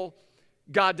people,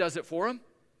 God does it for them.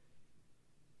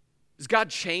 Is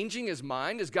God changing his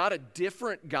mind? Is God a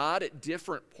different God at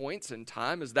different points in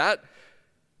time? Is that?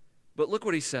 But look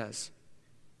what he says.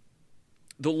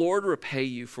 The Lord repay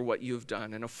you for what you have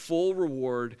done, and a full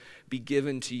reward be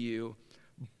given to you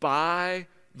by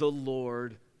the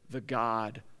Lord, the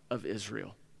God of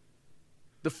Israel.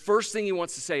 The first thing he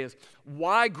wants to say is,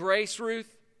 why grace,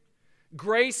 Ruth?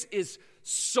 Grace is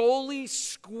solely,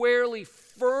 squarely,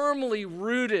 firmly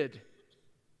rooted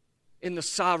in the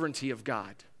sovereignty of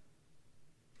God.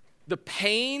 The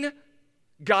pain,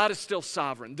 God is still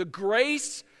sovereign. The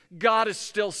grace, God is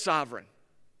still sovereign.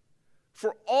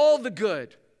 For all the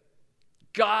good,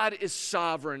 God is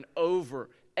sovereign over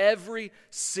every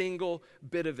single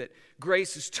bit of it.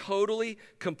 Grace is totally,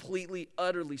 completely,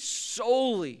 utterly,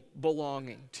 solely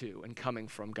belonging to and coming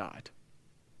from God.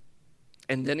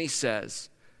 And then he says,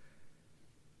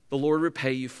 the Lord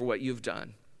repay you for what you've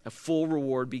done. A full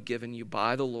reward be given you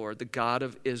by the Lord, the God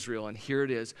of Israel. And here it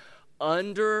is,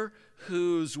 under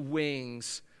whose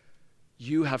wings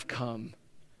you have come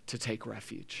to take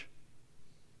refuge.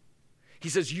 He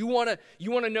says, you want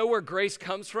to know where grace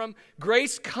comes from?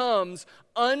 Grace comes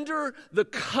under the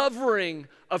covering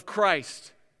of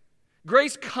Christ.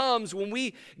 Grace comes when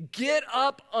we get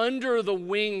up under the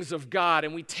wings of God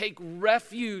and we take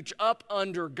refuge up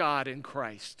under God in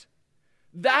Christ.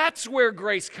 That's where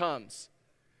grace comes.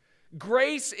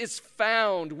 Grace is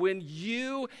found when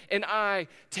you and I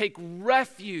take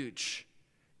refuge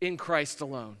in Christ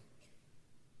alone.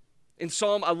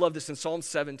 I love this in Psalm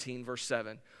 17, verse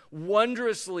 7.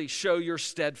 Wondrously show your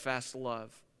steadfast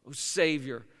love, O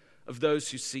Savior of those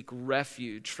who seek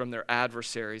refuge from their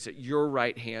adversaries at your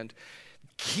right hand.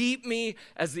 Keep me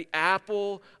as the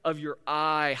apple of your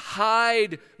eye.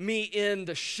 Hide me in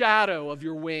the shadow of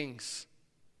your wings.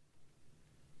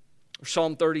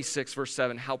 Psalm 36, verse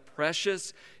 7. How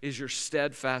precious is your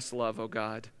steadfast love, O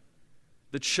God.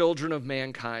 The children of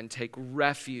mankind take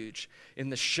refuge in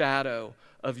the shadow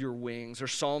of your wings. Or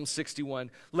Psalm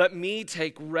 61, let me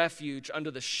take refuge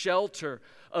under the shelter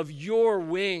of your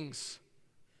wings.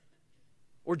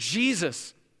 Or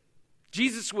Jesus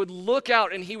would look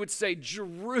out and he would say,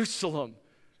 Jerusalem,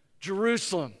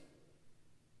 Jerusalem,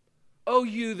 O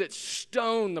you that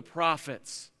stone the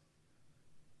prophets,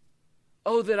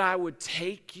 oh that I would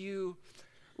take you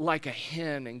like a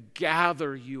hen and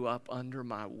gather you up under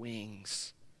my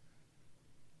wings.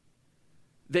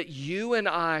 That you and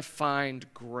I find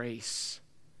grace.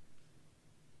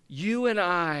 You and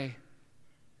I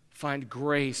find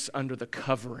grace under the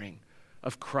covering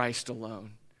of Christ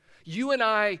alone. You and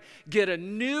I get a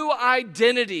new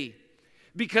identity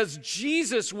because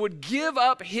Jesus would give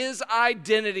up his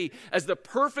identity as the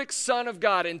perfect Son of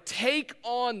God and take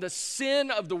on the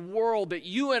sin of the world that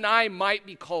you and I might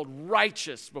be called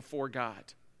righteous before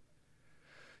God.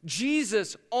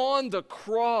 Jesus on the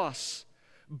cross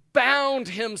bound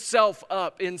himself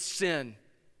up in sin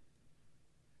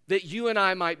that you and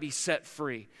I might be set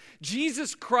free.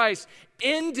 Jesus Christ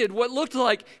ended what looked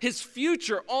like his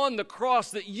future on the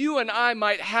cross that you and I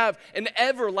might have an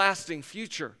everlasting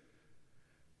future.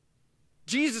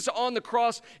 Jesus on the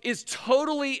cross is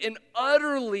totally and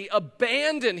utterly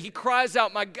abandoned. He cries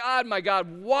out, my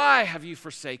God, why have you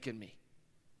forsaken me?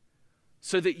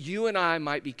 So that you and I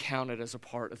might be counted as a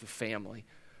part of the family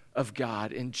of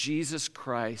God. And Jesus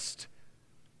Christ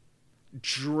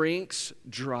drinks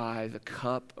dry the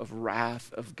cup of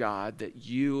wrath of God that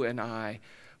you and I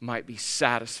might be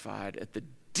satisfied at the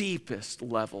deepest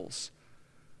levels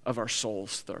of our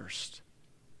soul's thirst.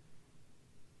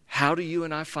 How do you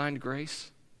and I find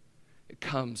grace? It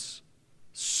comes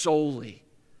solely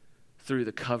through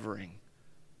the covering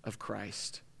of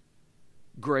Christ.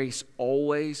 Grace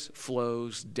always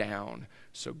flows down,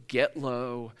 so get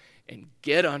low and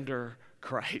get under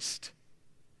Christ.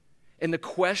 And the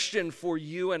question for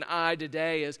you and I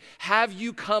today is, have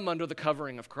you come under the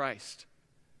covering of Christ?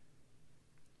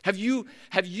 Have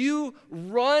you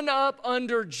run up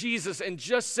under Jesus and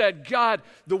just said, God,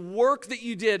 the work that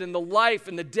you did and the life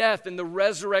and the death and the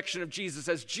resurrection of Jesus,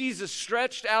 as Jesus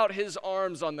stretched out his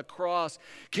arms on the cross,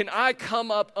 can I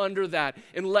come up under that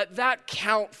and let that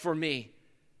count for me?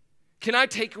 Can I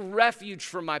take refuge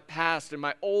from my past and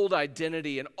my old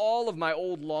identity and all of my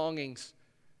old longings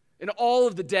and all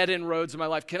of the dead-end roads of my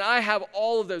life? Can I have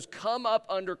all of those come up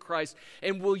under Christ?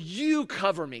 And will you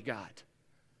cover me, God?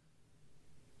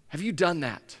 Have you done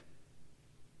that?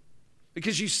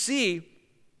 Because you see,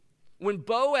 when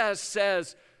Boaz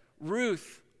says,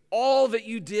 Ruth, all that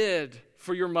you did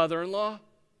for your mother-in-law,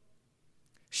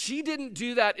 she didn't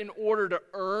do that in order to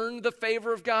earn the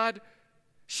favor of God.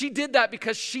 She did that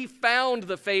because she found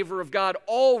the favor of God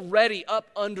already up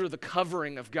under the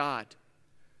covering of God.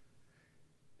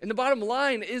 And the bottom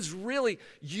line is really,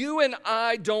 you and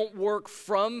I don't work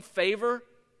from favor.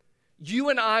 You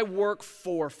and I work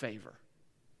for favor.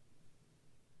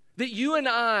 That you and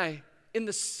I, in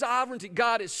the sovereignty,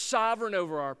 God is sovereign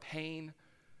over our pain.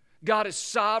 God is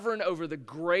sovereign over the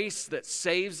grace that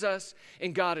saves us,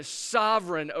 and God is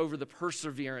sovereign over the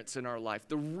perseverance in our life.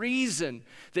 The reason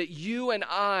that you and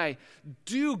I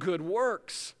do good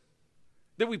works,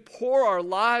 that we pour our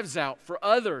lives out for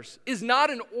others, is not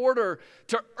in order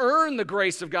to earn the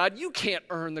grace of God. You can't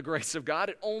earn the grace of God.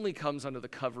 It only comes under the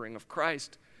covering of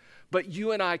Christ. But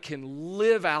you and I can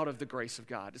live out of the grace of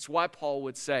God. It's why Paul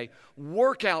would say,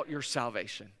 work out your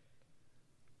salvation.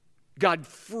 God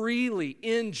freely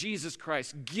in Jesus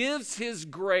Christ gives his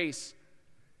grace,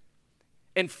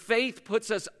 and faith puts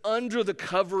us under the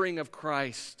covering of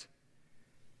Christ.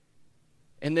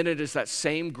 And then it is that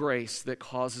same grace that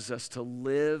causes us to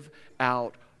live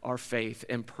out our faith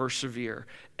and persevere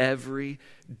every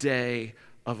day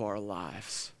of our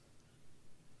lives.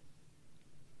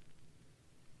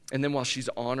 And then while she's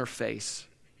on her face,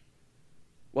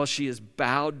 while she is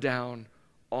bowed down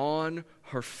on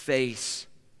her face,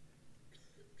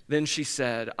 then she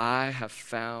said, I have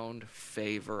found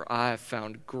favor. I have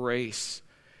found grace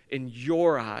in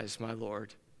your eyes, my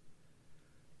Lord.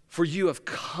 For you have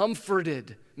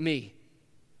comforted me.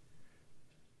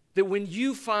 That when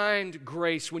you find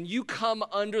grace, when you come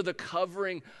under the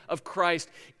covering of Christ,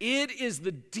 it is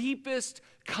the deepest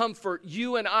comfort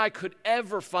you and I could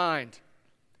ever find.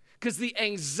 Because the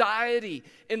anxiety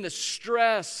and the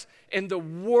stress and the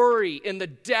worry and the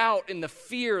doubt and the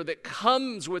fear that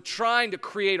comes with trying to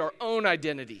create our own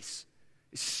identities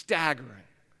is staggering.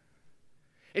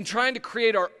 And trying to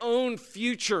create our own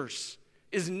futures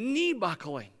is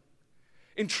knee-buckling.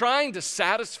 And trying to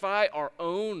satisfy our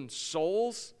own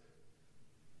souls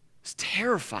is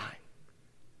terrifying.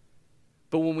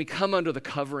 But when we come under the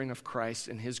covering of Christ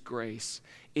and his grace,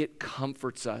 it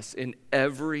comforts us in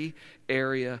every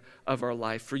area of our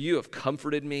life. For you have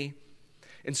comforted me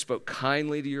and spoke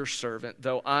kindly to your servant,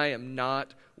 though I am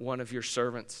not one of your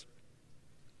servants.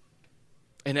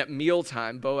 And at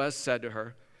mealtime, Boaz said to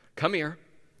her, come here.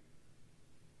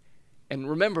 And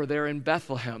remember, they're in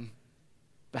Bethlehem,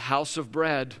 the house of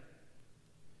bread.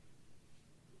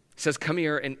 He says, come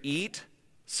here and eat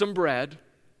some bread,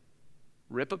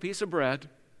 rip a piece of bread,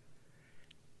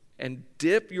 and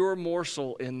dip your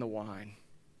morsel in the wine.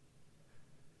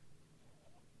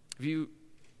 Does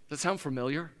that sound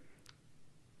familiar?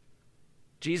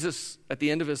 Jesus, at the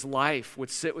end of his life,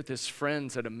 would sit with his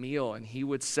friends at a meal and he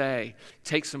would say,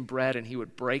 take some bread and he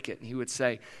would break it and he would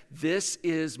say, "This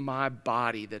is my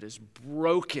body that is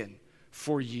broken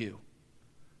for you."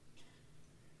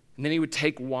 And then he would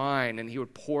take wine and he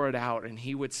would pour it out and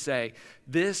he would say,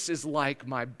 "This is like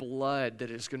my blood that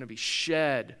is going to be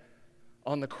shed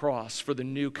on the cross for the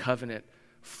new covenant,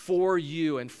 for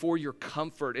you and for your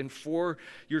comfort and for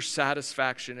your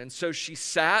satisfaction." And so she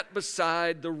sat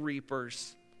beside the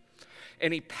reapers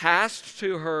and he passed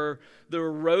to her the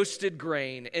roasted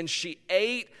grain and she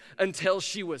ate until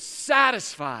she was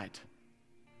satisfied.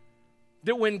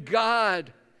 That when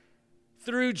God,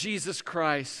 through Jesus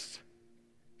Christ,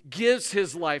 gives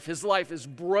his life is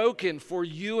broken for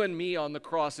you and me on the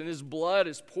cross, and his blood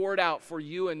is poured out for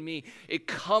you and me. It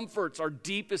comforts our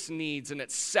deepest needs and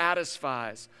it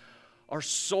satisfies our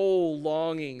soul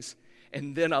longings.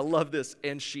 And then I love this,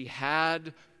 and she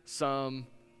had some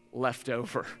left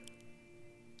over.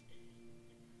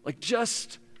 Like,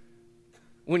 just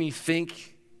when you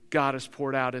think God has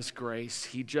poured out his grace,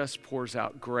 he just pours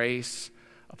out grace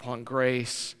upon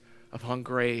grace upon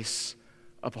grace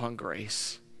upon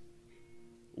grace,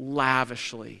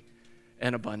 lavishly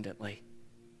and abundantly.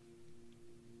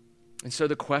 And so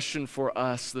the question for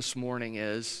us this morning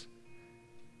is,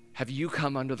 have you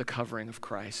come under the covering of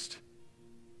Christ?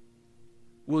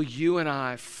 Will you and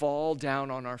I fall down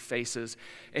on our faces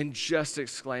and just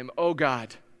exclaim, "Oh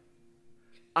God,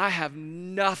 I have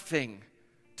nothing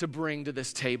to bring to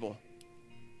this table,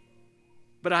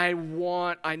 but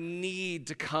I need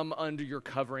to come under your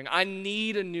covering. I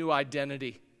need a new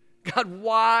identity. God,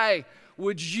 why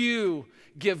would you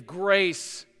give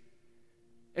grace?"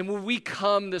 And will we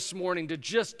come this morning to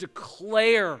just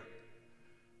declare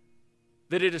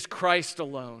that it is Christ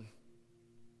alone,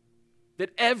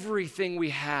 that everything we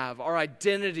have, our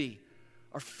identity,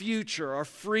 our future, our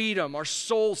freedom, our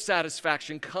soul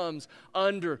satisfaction comes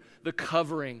under the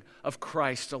covering of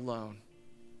Christ alone?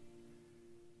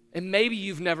 And maybe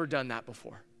you've never done that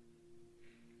before.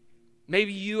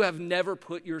 Maybe you have never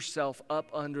put yourself up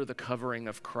under the covering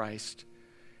of Christ.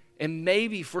 And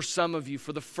maybe for some of you,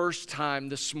 for the first time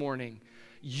this morning,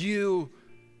 you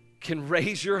can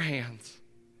raise your hands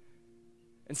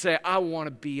and say, "I want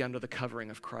to be under the covering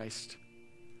of Christ.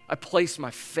 I place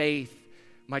my faith,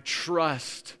 my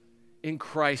trust in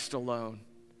Christ alone."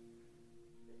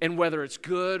 And whether it's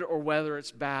good or whether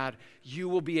it's bad, you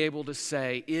will be able to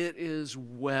say, "It is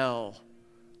well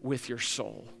with your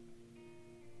soul."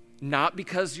 Not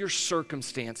because your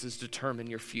circumstances determine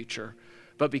your future,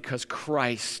 but because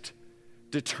Christ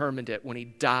determined it when he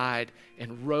died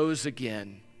and rose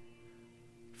again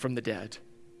from the dead.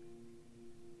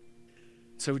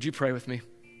 So would you pray with me?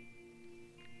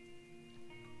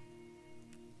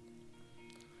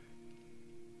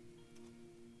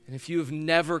 And if you have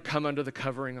never come under the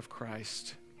covering of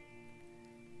Christ,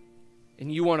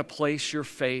 and you want to place your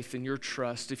faith and your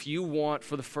trust, if you want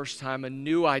for the first time a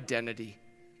new identity,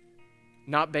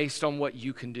 not based on what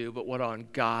you can do, but what on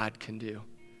God can do.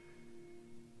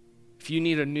 If you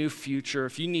need a new future,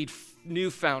 if you need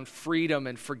newfound freedom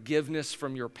and forgiveness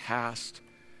from your past,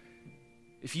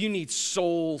 if you need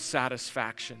soul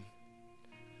satisfaction,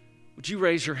 would you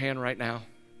raise your hand right now?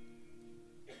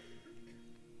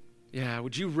 Yeah,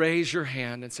 would you raise your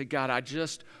hand and say, "God, I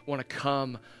just want to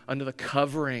come under the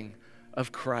covering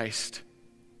of Christ."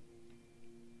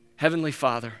 Heavenly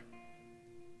Father,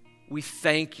 we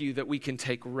thank you that we can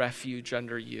take refuge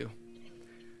under you.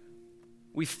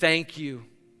 We thank you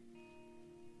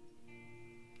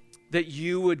that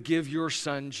you would give your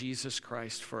Son, Jesus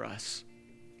Christ, for us.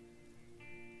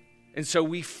 And so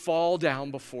we fall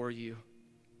down before you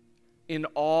in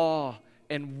awe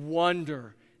and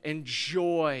wonder and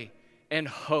joy and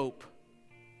hope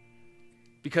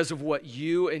because of what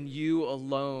you and you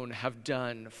alone have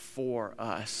done for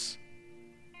us.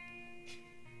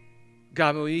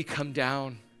 God, may we come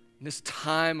down in this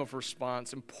time of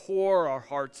response and pour our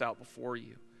hearts out before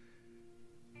you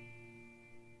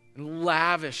and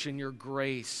lavish in your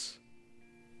grace.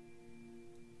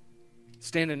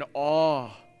 Stand in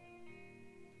awe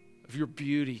of your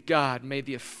beauty. God, may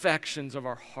the affections of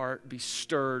our heart be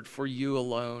stirred for you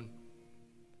alone.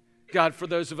 God, for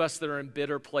those of us that are in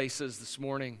bitter places this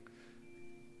morning,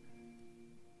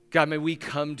 God, may we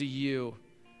come to you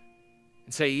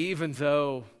and say, even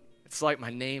though it's like my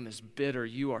name is bitter,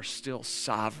 you are still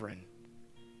sovereign.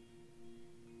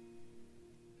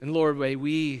 And Lord, may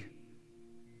we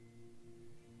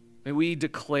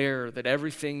declare that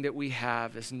everything that we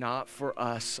have is not for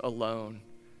us alone,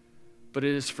 but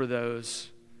it is for those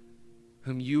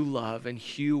whom you love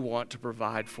and you want to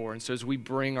provide for. And so as we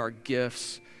bring our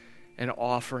gifts and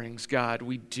offerings, God,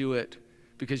 we do it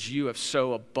because you have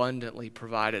so abundantly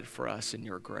provided for us in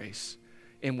your grace.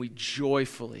 And we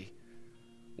joyfully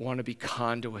want to be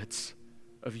conduits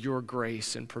of your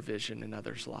grace and provision in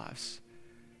others' lives.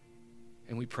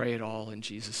 And we pray it all in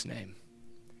Jesus' name.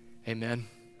 Amen.